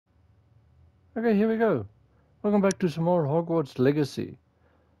Okay, here we go. Welcome back to some more Hogwarts Legacy.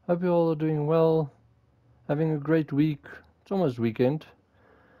 Hope you all are doing well, having a great week. It's almost weekend.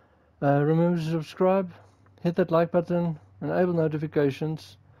 Remember to subscribe, hit that like button, enable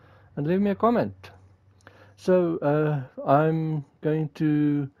notifications, and leave me a comment. So, I'm going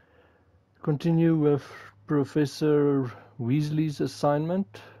to continue with Professor Weasley's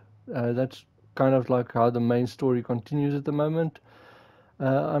assignment. That's kind of like how the main story continues at the moment.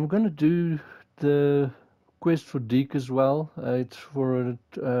 I'm going to do the quest for Deke as well.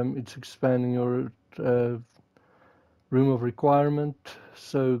 It's expanding your room of requirement,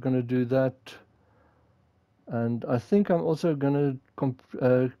 so going to do that. And I think I'm also going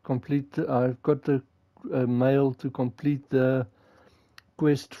to complete. I've got the mail to complete the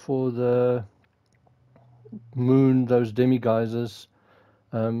quest for the moon, those demiguises.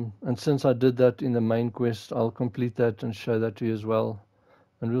 And since I did that in the main quest, I'll complete that and show that to you as well.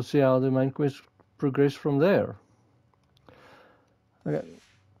 And we'll see how the main quest progress from there. Okay,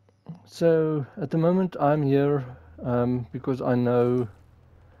 so at the moment I'm here because I know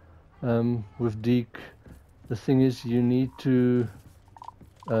with Deke, the thing is you need to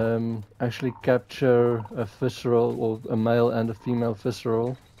actually capture a visceral, or a male and a female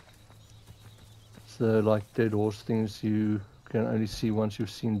visceral. So like dead horse things you can only see once you've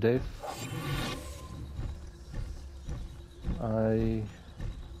seen death. I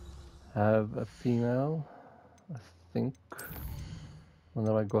have a female, I think. One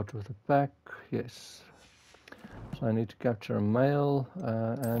that I got with the pack, yes. So I need to capture a male,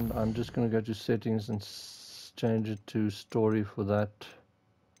 and I'm just going to go to settings and change it to story for that,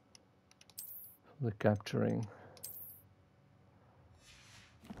 for the capturing.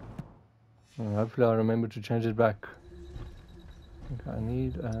 And hopefully I remember to change it back. Okay, I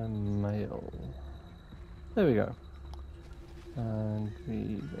need a male. There we go. And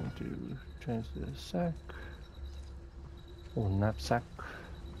we're going to change the sack, or knapsack.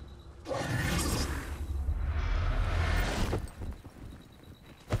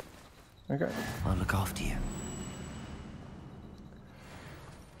 Okay. I'll look after you.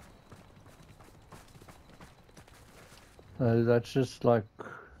 That's just like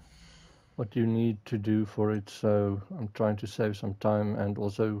what you need to do for it, so I'm trying to save some time and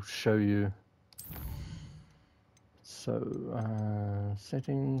also show you. So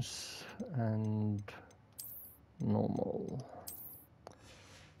settings and normal.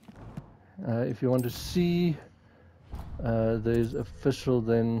 If you want to see, there's official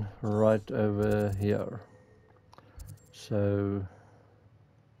then right over here. So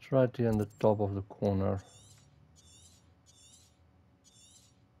it's right here in the top of the corner.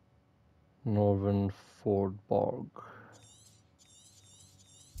 Northern Ford Bog.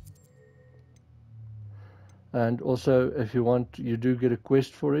 And also, if you want, you do get a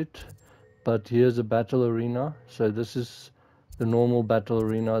quest for it, but here's a battle arena. So this is the normal battle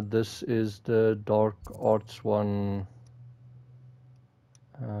arena. This is the dark arts one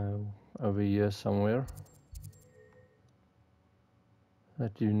over here somewhere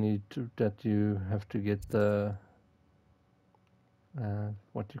that you have to get the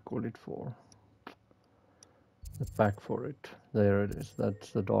what do you call it for? The pack for it. There it is.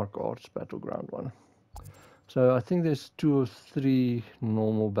 That's the dark arts battleground one. So I think there's 2 or 3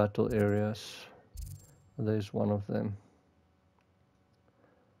 normal battle areas. There's one of them.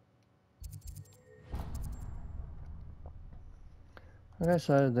 Okay,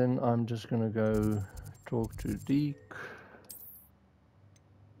 so then I'm just gonna go talk to Deke.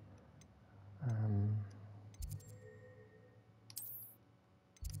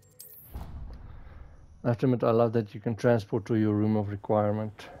 I have to admit, I love that you can transport to your room of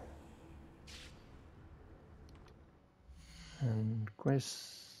requirement. And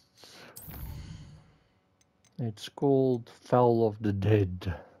quests. It's called Fowl of the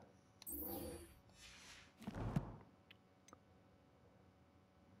Dead.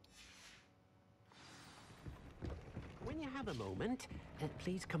 When you have a moment,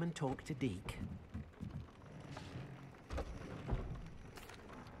 please come and talk to Deke.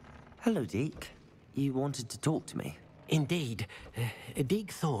 Hello, Deke. You wanted to talk to me? Indeed.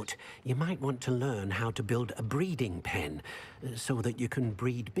 Deke thought you might want to learn how to build a breeding pen so that you can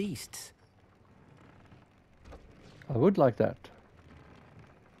breed beasts. I would like that.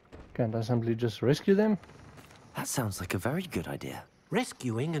 Can't I simply just rescue them? That sounds like a very good idea.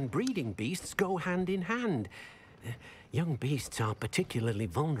 Rescuing and breeding beasts go hand in hand. Young beasts are particularly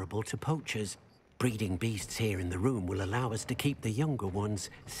vulnerable to poachers. Breeding beasts here in the room will allow us to keep the younger ones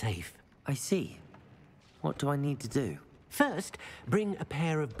safe. I see. What do I need to do? First, bring a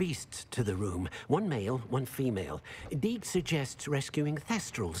pair of beasts to the room. One male, one female. Deek suggests rescuing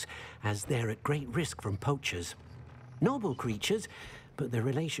thestrals, as they're at great risk from poachers. Noble creatures, but their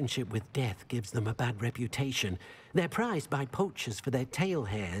relationship with death gives them a bad reputation. They're prized by poachers for their tail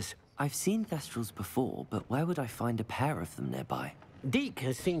hairs. I've seen thestrals before, but where would I find a pair of them nearby? Deek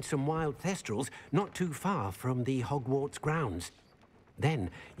has seen some wild thestrals not too far from the Hogwarts grounds.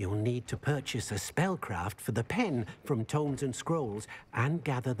 Then you'll need to purchase a spellcraft for the pen from Tomes and Scrolls and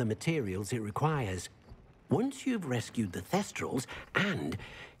gather the materials it requires. Once you've rescued the thestrals and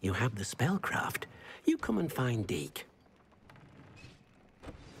you have the spellcraft, you come and find Deek.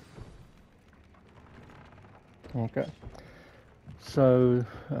 Okay. So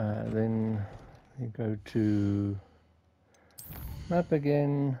then you go to map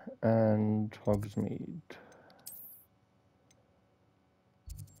again and Hogsmeade.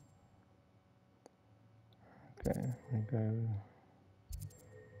 Okay, we go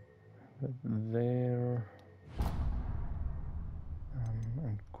there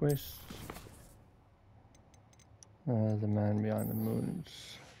and quests. The man behind the moons.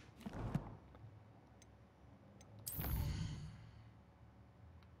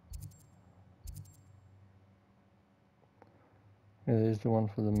 Yeah, there's the one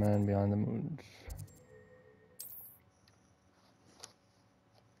for the man behind the moons.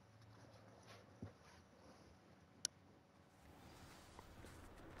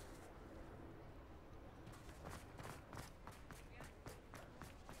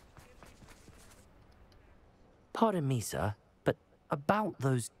 Pardon me, sir, but about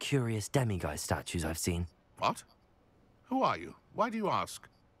those curious demiguise statues I've seen. What? Who are you? Why do you ask?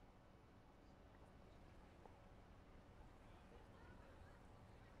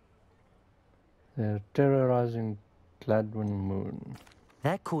 They're terrorizing Gladwin Moon.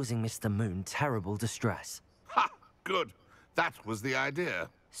 They're causing Mr. Moon terrible distress. Ha! Good. That was the idea.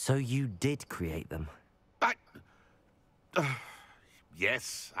 So you did create them?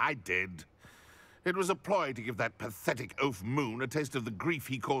 Yes, I did. It was a ploy to give that pathetic oaf Moon a taste of the grief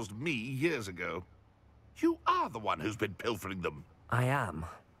he caused me years ago. You are the one who's been pilfering them. I am,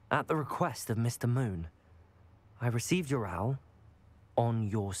 at the request of Mr. Moon. I received your owl on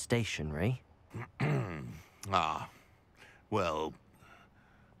your stationery. Ah, well,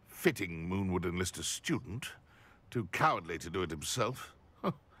 fitting Moon would enlist a student. Too cowardly to do it himself.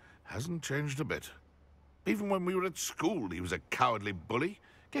 Huh, hasn't changed a bit. Even when we were at school, he was a cowardly bully.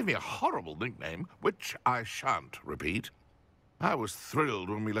 Gave me a horrible nickname, which I shan't repeat. I was thrilled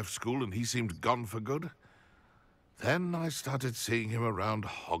when we left school and he seemed gone for good. Then I started seeing him around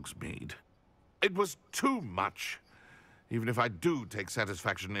Hogsmeade. It was too much. Even if I do take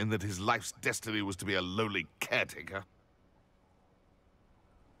satisfaction in that his life's destiny was to be a lowly caretaker.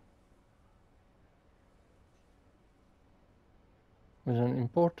 It was an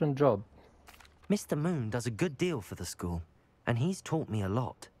important job. Mr. Moon does a good deal for the school, and he's taught me a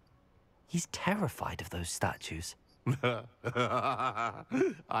lot. He's terrified of those statues. I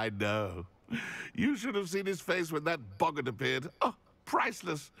know. You should have seen his face when that boggart appeared. Oh,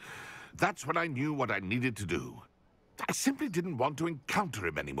 priceless. That's when I knew what I needed to do. I simply didn't want to encounter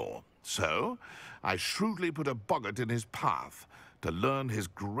him anymore. So, I shrewdly put a boggart in his path to learn his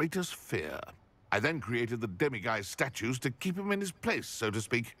greatest fear. I then created the demiguise statues to keep him in his place, so to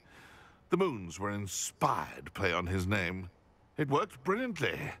speak. The moons were an inspired play on his name. It worked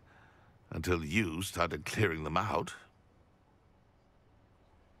brilliantly, until you started clearing them out.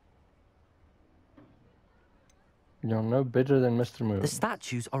 You're no better than Mr. Moon. The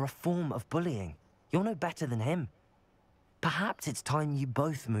statues are a form of bullying. You're no better than him. Perhaps it's time you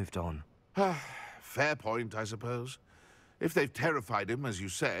both moved on. Fair point, I suppose. If they've terrified him, as you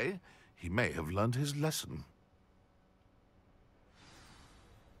say, he may have learned his lesson.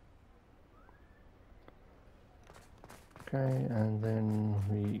 Okay, and then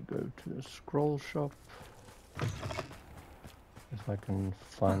we go to the scroll shop. If I can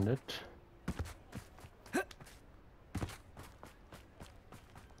find it.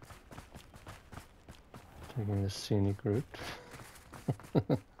 Taking the scenic route.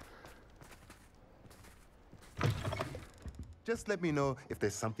 Just let me know if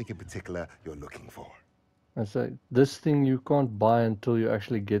there's something in particular you're looking for. I say, this thing you can't buy until you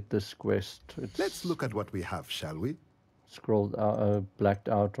actually get this quest. It's Let's look at what we have, shall we? scrolled out, blacked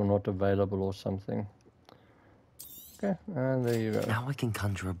out or not available or something. Okay, and there you go. Now I can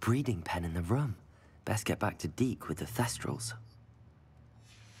conjure a breeding pen in the room. Best get back to Deek with the thestrals.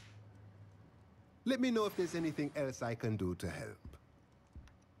 Let me know if there's anything else I can do to help.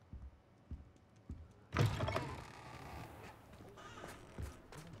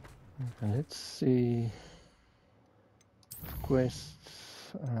 And let's see.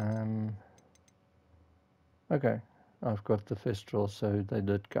 quests. Okay, I've got the Festival, so they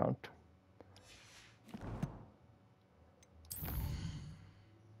did count.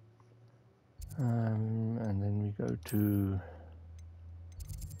 And then we go to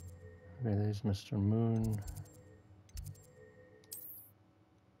where there's Mr. Moon.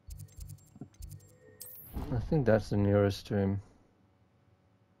 I think that's the nearest to him.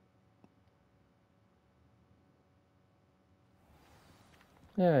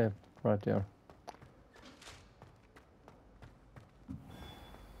 Yeah, right there.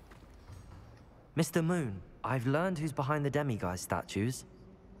 Mr. Moon, I've learned who's behind the demiguise statues.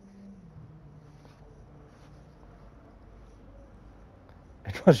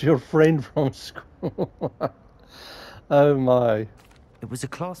 It was your friend from school. Oh my. It was a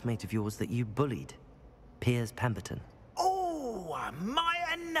classmate of yours that you bullied, Piers Pemberton. Oh, I might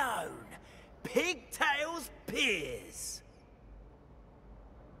have known. Pigtails Piers.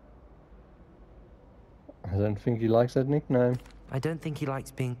 I don't think he likes that nickname. I don't think he likes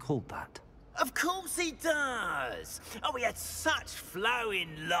being called that. Of course he does. Oh, he had such flowing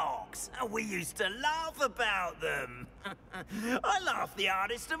locks, and we used to laugh about them. I laughed the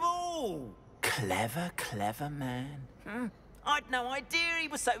hardest of all. Clever, clever man. I'd no idea he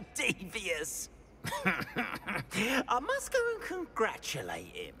was so devious. I must go and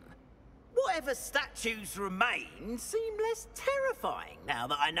congratulate him. Whatever statues remain seem less terrifying now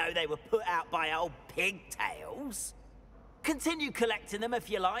that I know they were put out by old pigtails. Continue collecting them if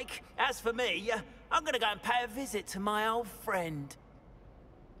you like. As for me, I'm gonna go and pay a visit to my old friend.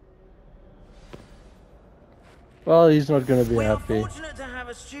 Well, he's not going to be We are happy. fortunate to have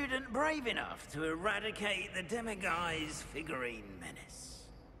a student brave enough to eradicate the demiguise figurine menace.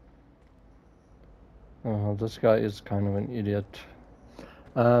 Oh, this guy is kind of an idiot.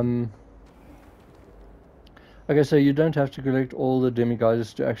 Okay, so you don't have to collect all the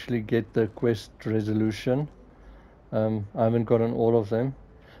demiguises to actually get the quest resolution. I haven't gotten all of them.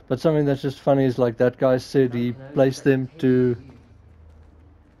 But something that's just funny is like that guy said he placed them to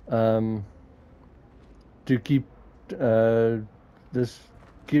keep this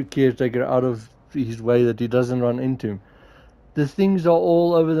caretaker out of his way, that he doesn't run into him. The things are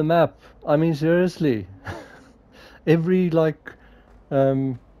all over the map. I mean, seriously. Every like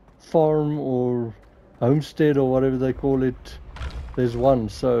farm or homestead or whatever they call it, there's one.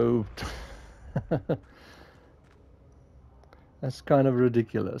 So that's kind of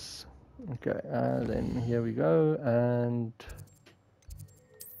ridiculous. Okay, then here we go, and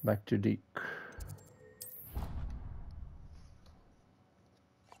back to Deke.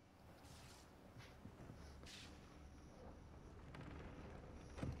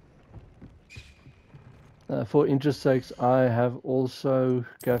 For interest sakes, I have also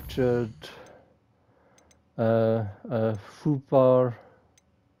captured a Hooper,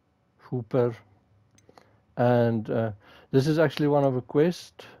 and this is actually one of a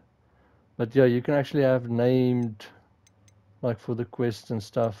quest. But yeah, you can actually have named, like for the quests and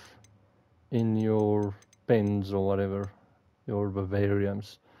stuff, in your pens or whatever, your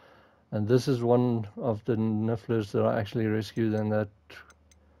Vivariums. And this is one of the Nifflers that I actually rescued in that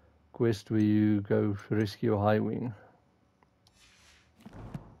quest where you go rescue Highwing.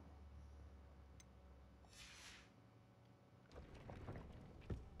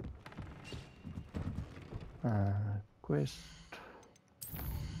 Quest.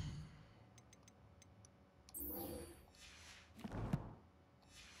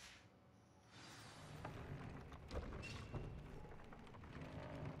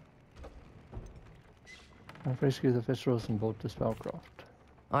 I've rescued the Thestrals and bought the spellcraft.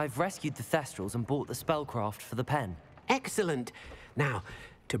 I've rescued the Thestrals and bought the spellcraft for the pen. Excellent. Now,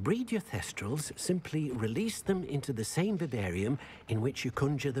 to breed your Thestrals, simply release them into the same vivarium in which you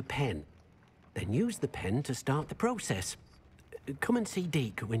conjure the pen. Then use the pen to start the process. Come and see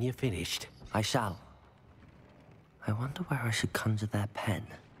Deke when you're finished. I shall. I wonder where I should conjure their pen.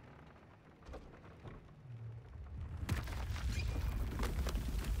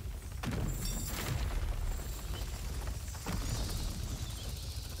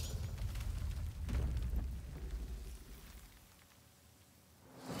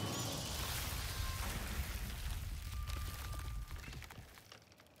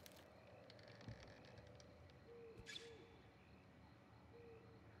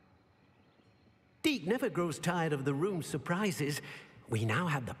 Deke never grows tired of the room's surprises. We now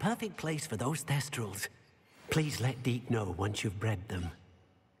have the perfect place for those Thestrals. Please let Deke know once you've bred them.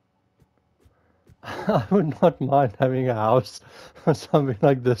 I would not mind having a house or something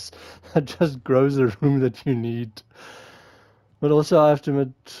like this that just grows a room that you need. But also I have to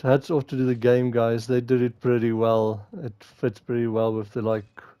admit, hats off to the game guys. They did it pretty well. It fits pretty well with the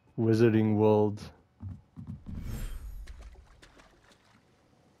like wizarding world.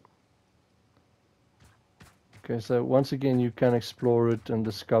 Okay, so once again you can explore it and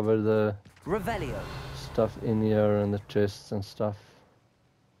discover the Revelio. stuff in here and the chests and stuff.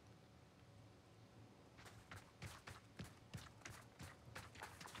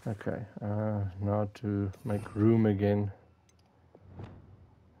 Okay, now to make room again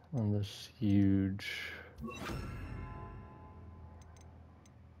on this huge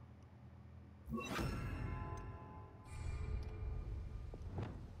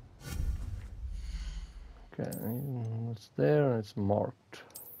okay, it's there and it's marked.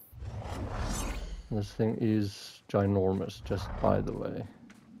 This thing is ginormous, just by the way.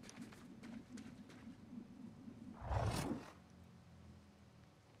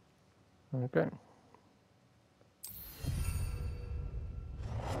 Okay.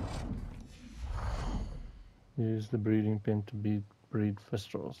 Use the breeding pen to breed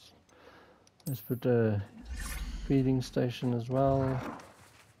Fistrals. Let's put a feeding station as well.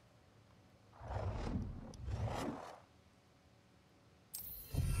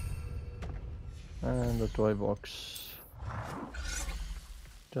 And a toy box.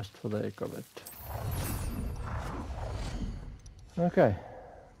 Just for the heck of it. Okay.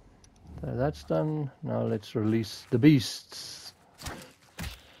 So that's done. Now let's release the beasts.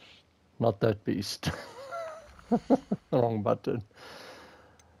 Not that beast. Wrong button.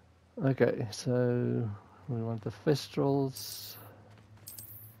 Okay, so we want the Fistrals.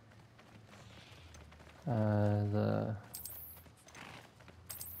 The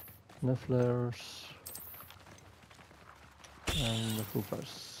Nifflers. And the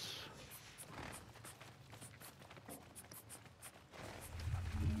Hoopers.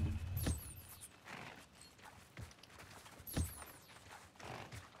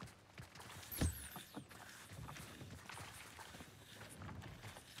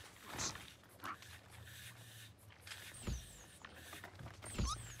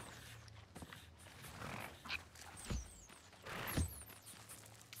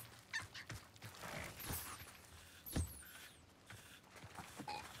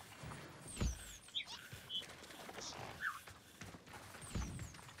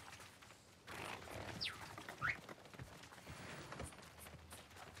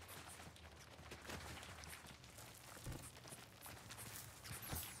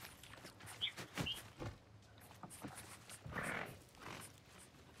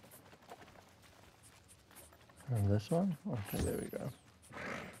 And this one? Okay, there we go.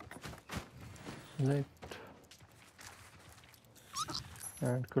 Select.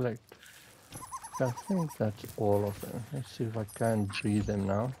 And collect. I think that's all of them. Let's see if I can breed them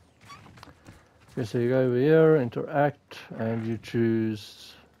now. Okay, so you go over here, interact, and you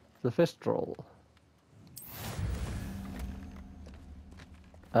choose the Fistral.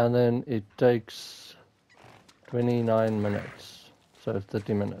 And then it takes 29 minutes, so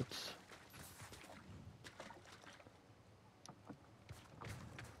 30 minutes.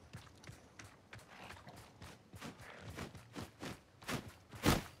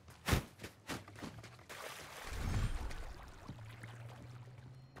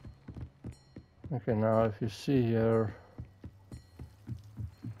 Okay, now if you see here,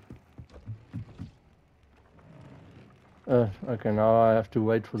 okay, now I have to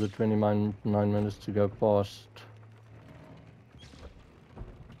wait for the 29 minutes to go past.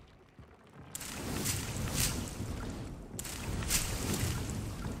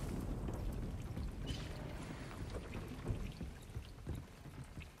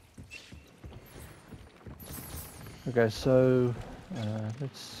 Okay, so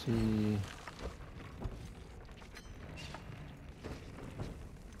let's see.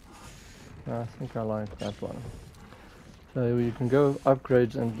 I think I like that one. So you can go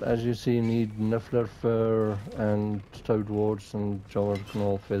upgrades, and as you see, you need Niffler fur and toad warts and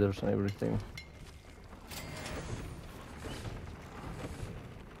Jarknall feathers and everything.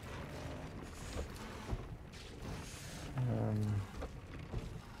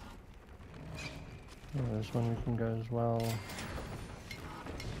 This one we can go as well.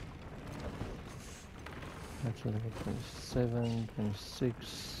 That's level 27,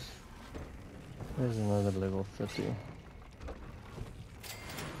 26. There's another level 30.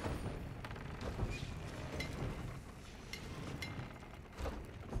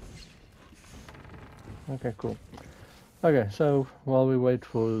 Okay, cool. Okay, so while we wait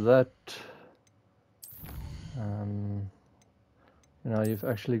for that, you know, you've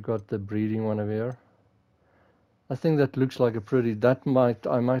actually got the breeding one over here. I think that looks like a pretty,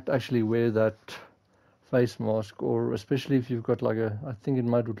 I might actually wear that face mask, or especially if you've got like a, I think it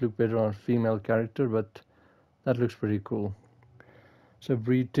might look better on a female character, but that looks pretty cool. So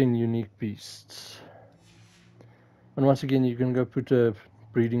breed 10 unique beasts. And once again, you can go put a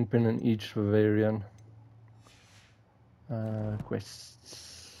breeding pin in each Vivarium.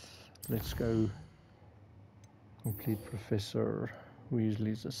 Quests. Let's go complete Professor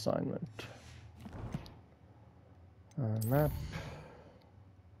Weasley's assignment. Map.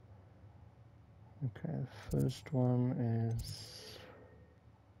 Okay, the first one is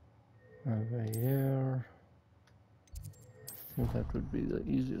over here. I think that would be the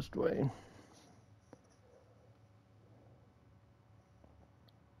easiest way.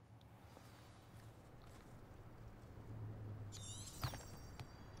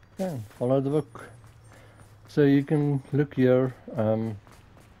 Okay, follow the book. So you can look here.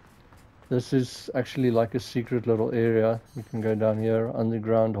 This is actually like a secret little area. You can go down here,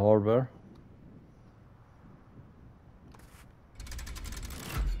 underground harbor.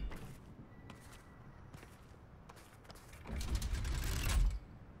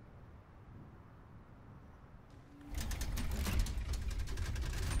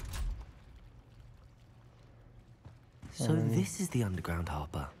 So this is the underground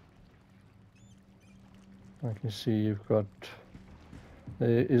harbour. I can see you've got,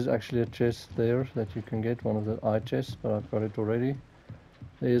 there is actually a chest there that you can get, one of the eye chests, but I've got it already.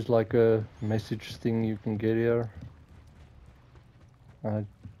 There's like a message thing you can get here. I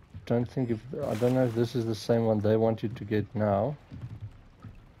don't know if this is the same one they want you to get now.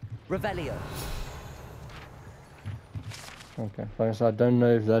 Revelio. Okay, fine. So I don't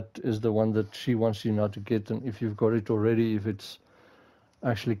know if that is the one that she wants you now to get, and if you've got it already, if it's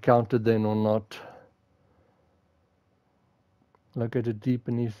actually counted then or not. Located deep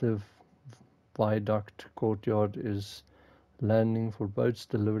beneath the viaduct courtyard is landing for boats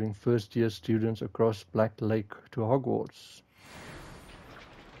delivering first-year students across Black Lake to Hogwarts.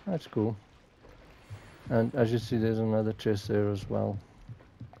 That's cool. And as you see, there's another chest there as well.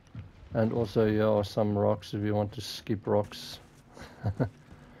 And also here are some rocks if you want to skip rocks.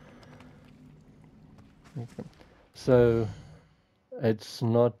 Okay. So it's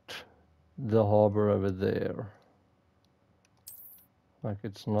not the harbor over there. Like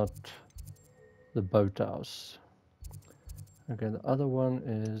it's not the boathouse. Okay, the other one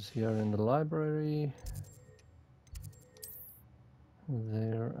is here in the library.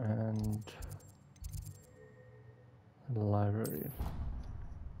 There and the library.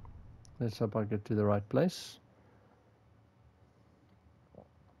 Let's hope I get to the right place.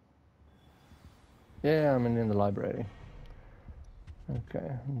 Yeah, I'm in the library.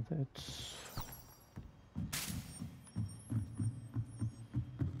 Okay, that's...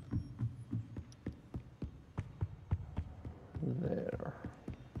 there.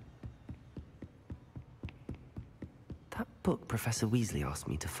 That book Professor Weasley asked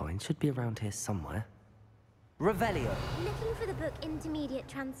me to find should be around here somewhere. Revelio. Looking for the book Intermediate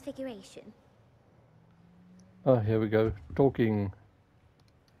Transfiguration. Oh, here we go. Talking.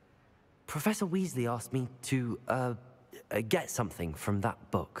 Professor Weasley asked me to, get something from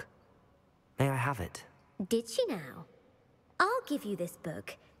that book. May I have it? Did she now? I'll give you this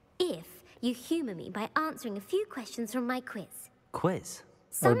book if you humour me by answering a few questions from my quiz. Quiz?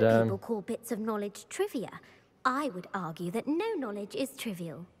 Some damn. people call bits of knowledge trivia. I would argue that no knowledge is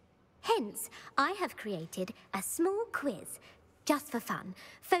trivial. Hence, I have created a small quiz, just for fun,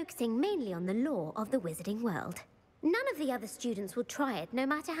 focusing mainly on the lore of the wizarding world. None of the other students will try it, no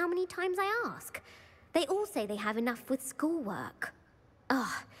matter how many times I ask. They all say they have enough with schoolwork.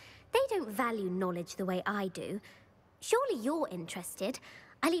 Ugh, they don't value knowledge the way I do. Surely you're interested.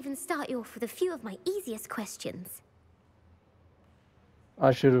 I'll even start you off with a few of my easiest questions.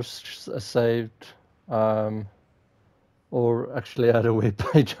 I should have saved, or actually had a web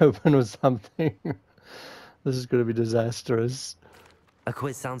page open or something. This is going to be disastrous. A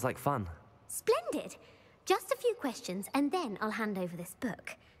quiz sounds like fun. Splendid! Just a few questions, and then I'll hand over this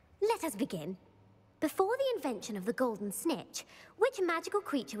book. Let us begin. Before the invention of the golden snitch, which magical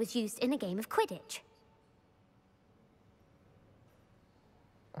creature was used in a game of Quidditch?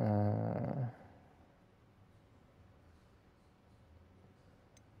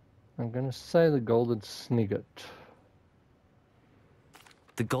 I'm going to say the golden snigget.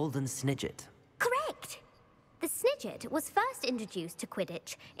 The Golden Snidget. Correct! The Snidget was first introduced to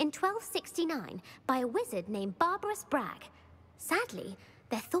Quidditch in 1269 by a wizard named Barbarous Bragg. Sadly,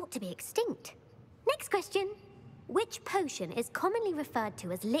 they're thought to be extinct. Next question. Which potion is commonly referred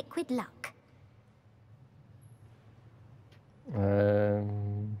to as liquid luck?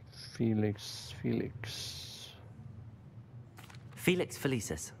 Felix. Felix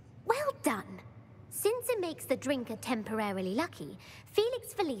Felicis. Well done. Since it makes the drinker temporarily lucky,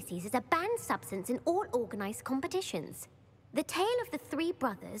 Felix Felicis is a banned substance in all organized competitions. The tale of the three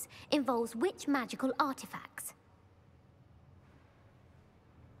brothers involves witch magical artifacts.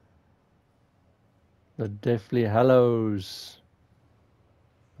 The Deathly Hallows,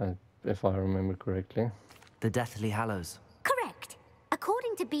 if I remember correctly. The Deathly Hallows. Correct.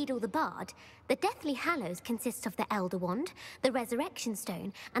 According to Beadle the Bard, the Deathly Hallows consists of the Elder Wand, the Resurrection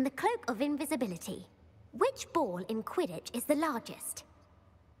Stone, and the Cloak of Invisibility. Which ball in Quidditch is the largest?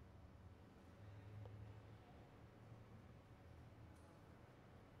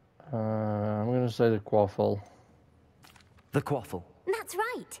 I'm going to say the Quaffle. The Quaffle. That's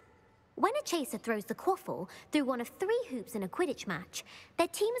right. When a chaser throws the Quaffle through one of 3 hoops in a Quidditch match, their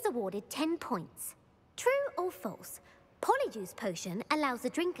team is awarded 10 points. True or false? Polyjuice Potion allows the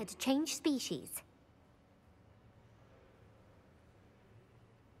drinker to change species.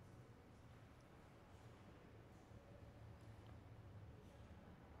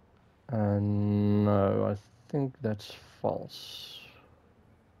 No, I think that's false.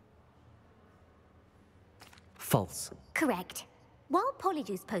 False. Correct. While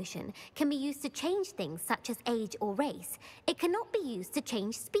Polyjuice Potion can be used to change things such as age or race, it cannot be used to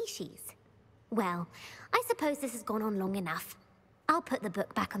change species. Well, I suppose this has gone on long enough. I'll put the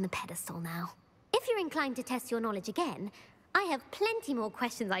book back on the pedestal now. If you're inclined to test your knowledge again, I have plenty more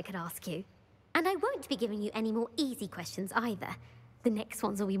questions I could ask you. And I won't be giving you any more easy questions either. The next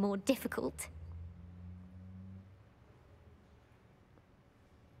ones will be more difficult.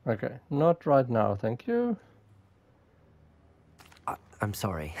 Okay, not right now, thank you. I'm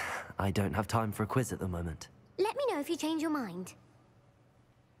sorry. I don't have time for a quiz at the moment. Let me know if you change your mind.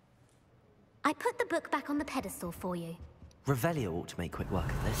 I put the book back on the pedestal for you. Revelio ought to make quick work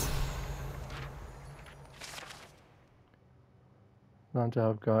of this. Learn to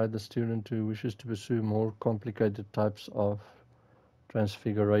help guide the student who wishes to pursue more complicated types of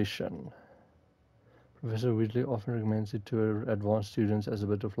transfiguration. Professor Weasley often recommends it to her advanced students as a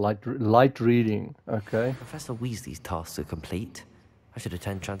bit of light reading. Okay. Professor Weasley's tasks are complete. I should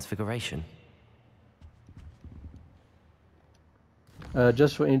attend Transfiguration.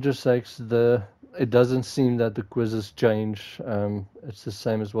 Just for interest sakes, it doesn't seem that the quizzes change. It's the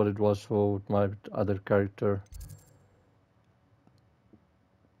same as what it was for my other character.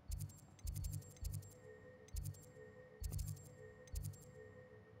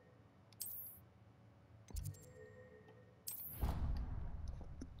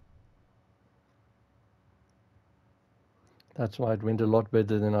 That's why it went a lot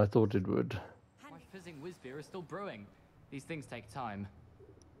better than I thought it would. My fizzing whiz beer is still brewing. These things take time.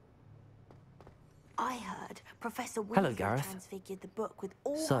 I heard Professor Hello, Weasley Gareth. transfigured the book with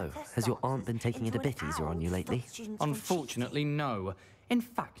all So, her test has your aunt answers been taking it into a bit an easier on owl you to lately? stop students from Unfortunately, no. In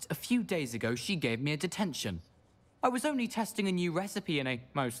fact, a few days ago, she gave me a detention. I was only testing a new recipe in a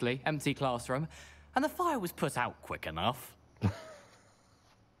mostly empty classroom, and the fire was put out quick enough.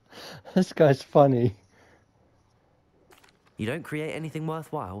 This guy's funny. You don't create anything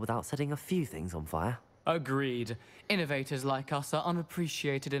worthwhile without setting a few things on fire. Agreed. Innovators like us are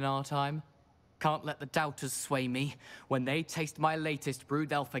unappreciated in our time. Can't let the doubters sway me. When they taste my latest brew,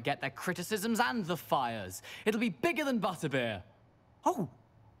 they'll forget their criticisms and the fires. It'll be bigger than butterbeer. Oh,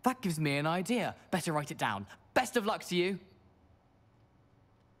 that gives me an idea. Better write it down. Best of luck to you.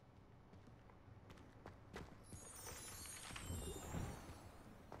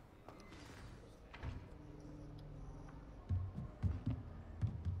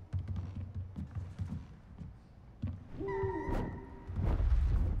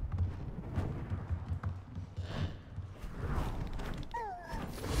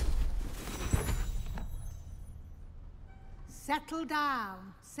 Settle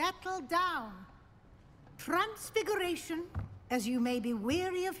down, settle down. Transfiguration, as you may be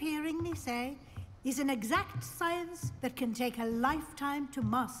weary of hearing me say, is an exact science that can take a lifetime to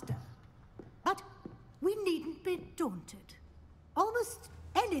master. But we needn't be daunted. Almost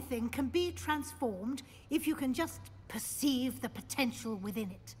anything can be transformed if you can just perceive the potential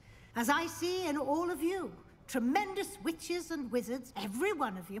within it. As I see in all of you, tremendous witches and wizards, every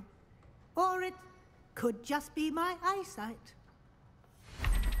one of you. Or it could just be my eyesight.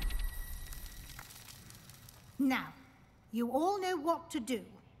 Now, you all know what to do.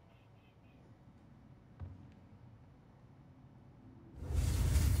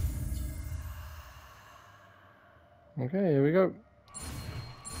 Okay, here we go.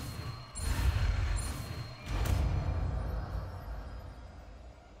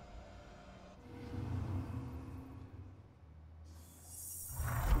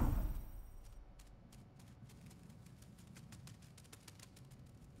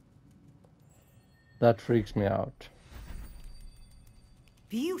 That freaks me out.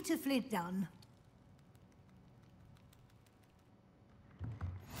 Beautifully done.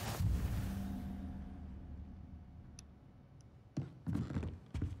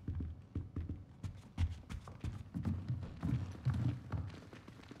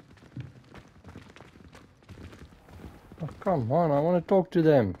 Oh, come on, I want to talk to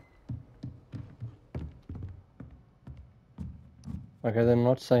them. Okay, they're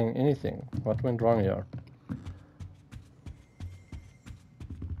not saying anything. What went wrong here?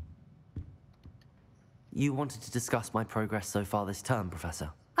 You wanted to discuss my progress so far this term, Professor?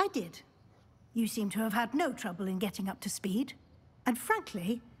 I did. You seem to have had no trouble in getting up to speed. And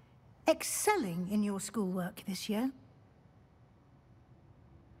frankly, excelling in your schoolwork this year.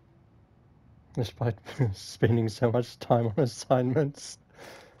 Despite spending so much time on assignments.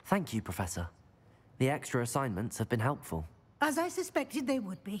 Thank you, Professor. The extra assignments have been helpful. As I suspected they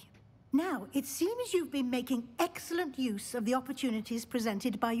would be. Now, it seems you've been making excellent use of the opportunities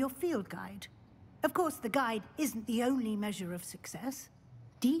presented by your field guide. Of course, the guide isn't the only measure of success.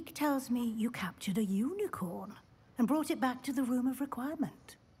 Deke tells me you captured a unicorn and brought it back to the Room of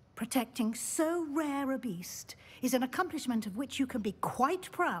Requirement. Protecting so rare a beast is an accomplishment of which you can be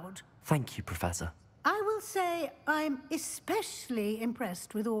quite proud. Thank you, Professor. I will say I'm especially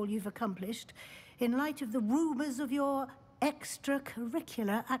impressed with all you've accomplished in light of the rumors of your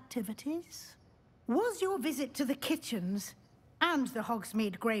extracurricular activities. Was your visit to the kitchens and the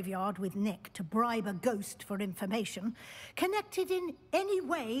Hogsmeade graveyard with Nick to bribe a ghost for information connected in any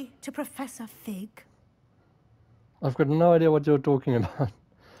way to Professor Fig? I've got no idea what you're talking about.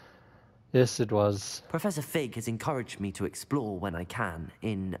 Yes, it was. Professor Fig has encouraged me to explore when I can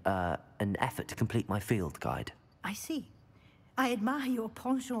in an effort to complete my field guide. I see. I admire your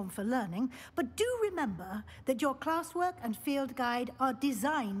penchant for learning, but do remember that your classwork and field guide are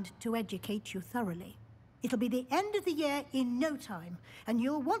designed to educate you thoroughly. It'll be the end of the year in no time, and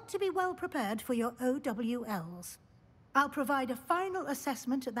you'll want to be well prepared for your OWLs. I'll provide a final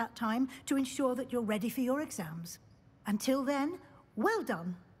assessment at that time to ensure that you're ready for your exams. Until then, well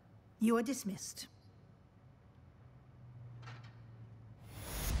done. You are dismissed.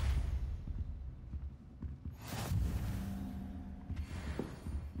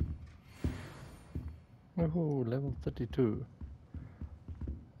 Oh, level 32.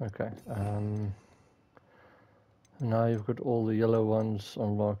 Okay. Now you've got all the yellow ones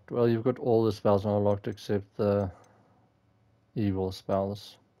unlocked. Well, you've got all the spells unlocked except the evil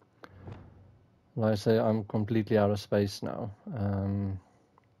spells. Like I say, I'm completely out of space now.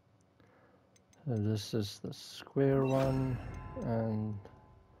 So this is the square one, and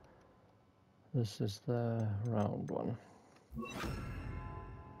this is the round one.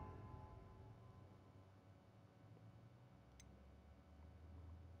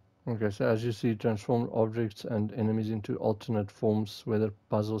 Okay, so as you see, transform objects and enemies into alternate forms, whether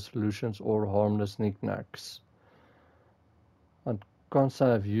puzzle solutions or harmless knickknacks. I can't say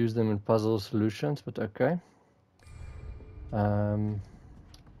I've used them in puzzle solutions, but okay.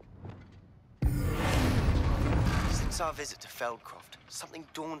 Since our visit to Feldcroft, something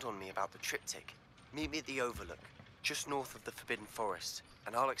dawned on me about the triptych. Meet me at the Overlook, just north of the Forbidden Forest,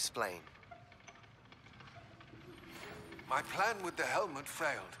 and I'll explain. My plan with the helmet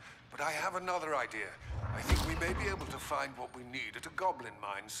failed, but I have another idea. I think we may be able to find what we need at a goblin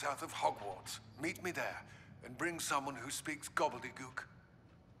mine south of Hogwarts. Meet me there, and bring someone who speaks gobbledygook.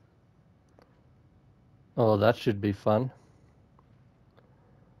 Oh, that should be fun.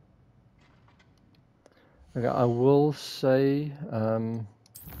 Okay, I will say,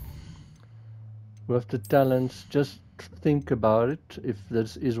 with the talents, just think about it, if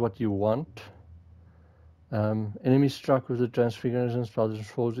this is what you want. Enemy struck with the Transfiguration spell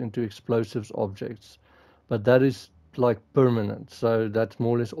transforms into explosives objects. But that is like permanent, so that's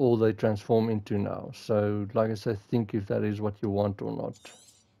more or less all they transform into now. So, like I said, think if that is what you want or not.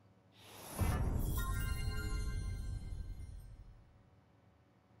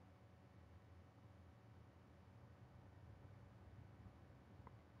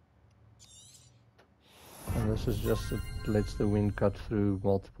 And this is just, it lets the wind cut through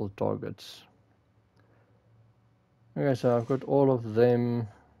multiple targets. Okay, so I've got all of them,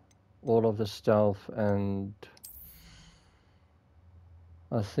 all of the stealth, and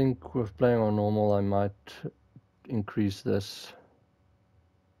I think with playing on normal I might increase this.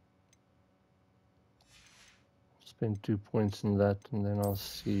 Spend 2 points in that, and then I'll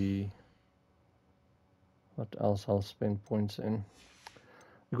see what else I'll spend points in.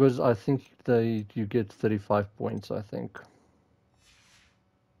 Because I think you get 35 points, I think.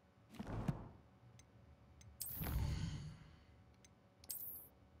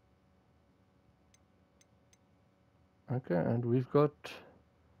 Okay, and we've got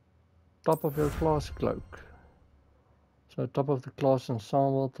top of your class cloak. So top of the class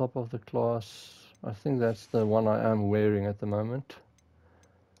ensemble, top of the class, I think that's the one I am wearing at the moment.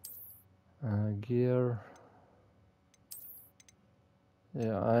 Gear.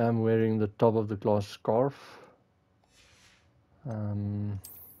 Yeah, I am wearing the top of the class scarf.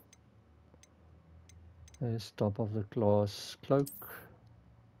 There's top of the class cloak.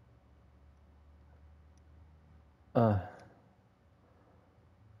 I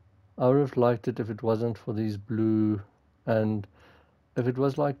would have liked it if it wasn't for these blue, and if it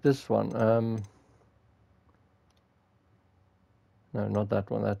was like this one. No, not that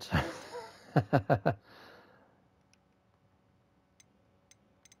one. That's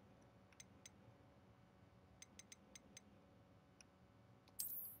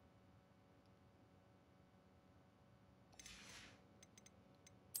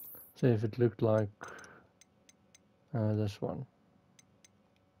see if it looked like this one.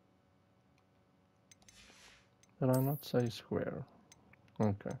 Did I not say square?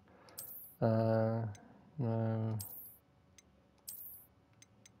 Okay. No.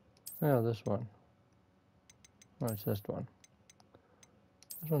 Yeah, this one. No, it's this one.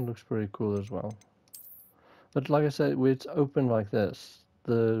 This one looks pretty cool as well. But like I said, where it's open like this,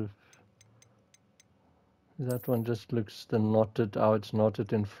 that one just looks the knotted, how it's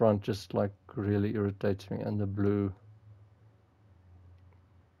knotted in front, just like really irritates me, and the blue.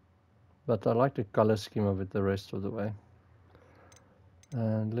 But I like the color scheme of it the rest of the way.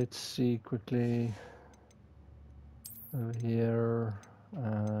 And let's see quickly over here.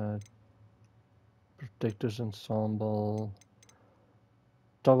 Protectors ensemble.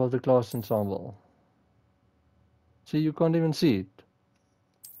 Top of the class ensemble. See, you can't even see it.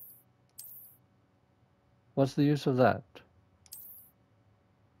 What's the use of that?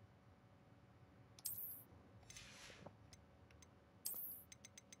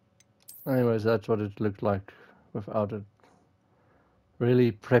 Anyways, that's what it looked like without it.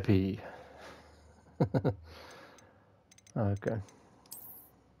 Really preppy. Okay.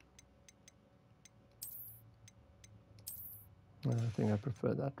 I think I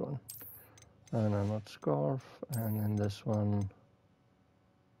prefer that one. No, not scarf. And then this one.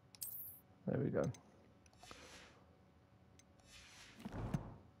 There we go.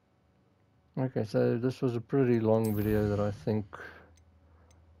 Okay, so this was a pretty long video that I think,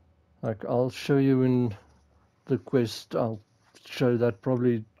 like, I'll show you in the quest. I'll show that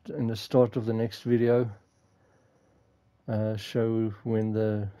probably in the start of the next video. Show when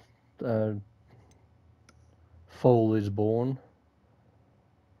the foal is born.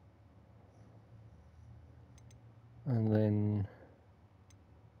 And then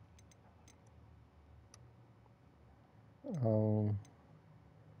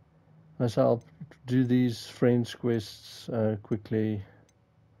I'll do these friends quests quickly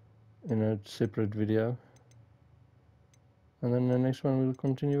in a separate video, and then the next one we'll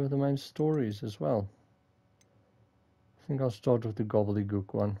continue with the main stories as well. I think I'll start with the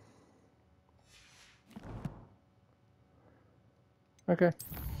gobbledygook one. Okay.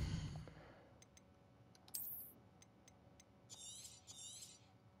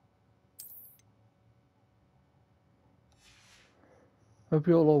 Hope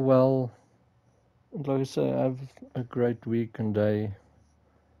you all are well. And like I say, have a great week and day.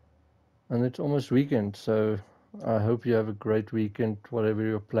 And it's almost weekend, so I hope you have a great weekend, whatever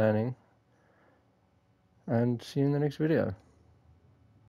you're planning. And see you in the next video.